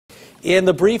In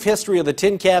the brief history of the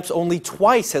TinCaps, only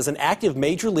twice has an active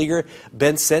major leaguer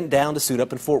been sent down to suit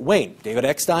up in Fort Wayne. David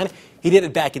Eckstein, he did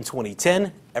it back in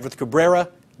 2010. Everth Cabrera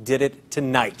did it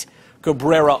tonight.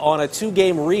 Cabrera on a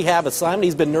 2-game rehab assignment.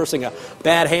 He's been nursing a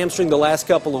bad hamstring the last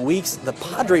couple of weeks. The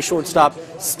Padres shortstop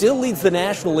still leads the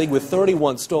National League with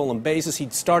 31 stolen bases.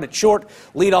 He'd start at short,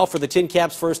 lead off for the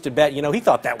TinCaps first at bat. You know, he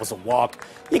thought that was a walk.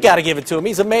 You got to give it to him.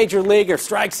 He's a major leaguer,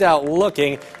 strikes out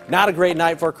looking. Not a great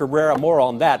night for Cabrera. More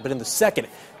on that. But in the second,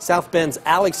 South Bend's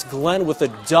Alex Glenn with a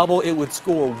double. It would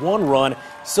score 1 run.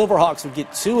 Silverhawks would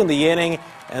get 2 in the inning,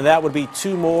 and that would be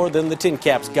 2 more than the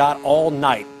TinCaps got all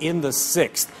night. In the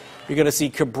 6th, you're going to see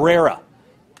Cabrera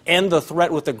end the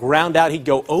threat with a ground out. He'd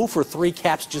go 0 for 3.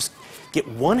 Caps just get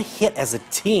 1 hit as a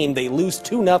team. They lose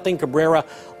 2-0. Cabrera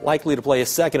likely to play a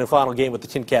second and final game with the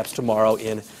TinCaps tomorrow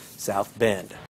in South Bend.